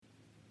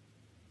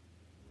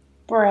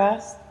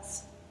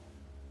breasts,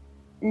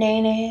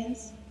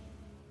 nays,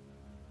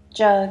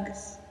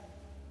 jugs,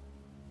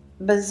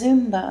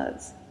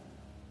 bazoombas,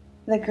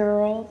 the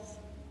girls,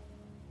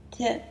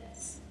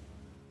 tits,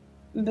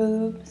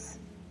 boobs,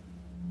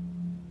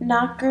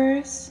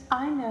 knockers,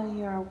 I know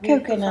you're weak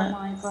coconuts, for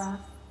my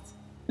breasts,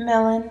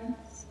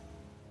 melons,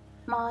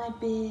 my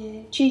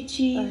big,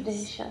 chi-chis.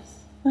 audacious.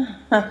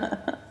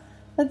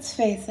 Let's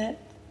face it,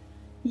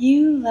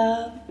 you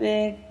love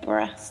big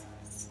breasts.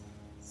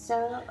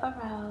 So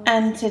aroused.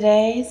 And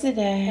today's the for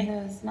day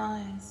those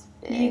nice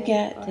big you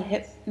get to breasts.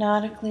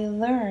 hypnotically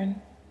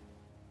learn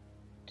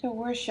to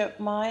worship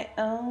my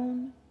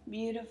own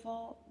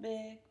beautiful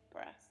big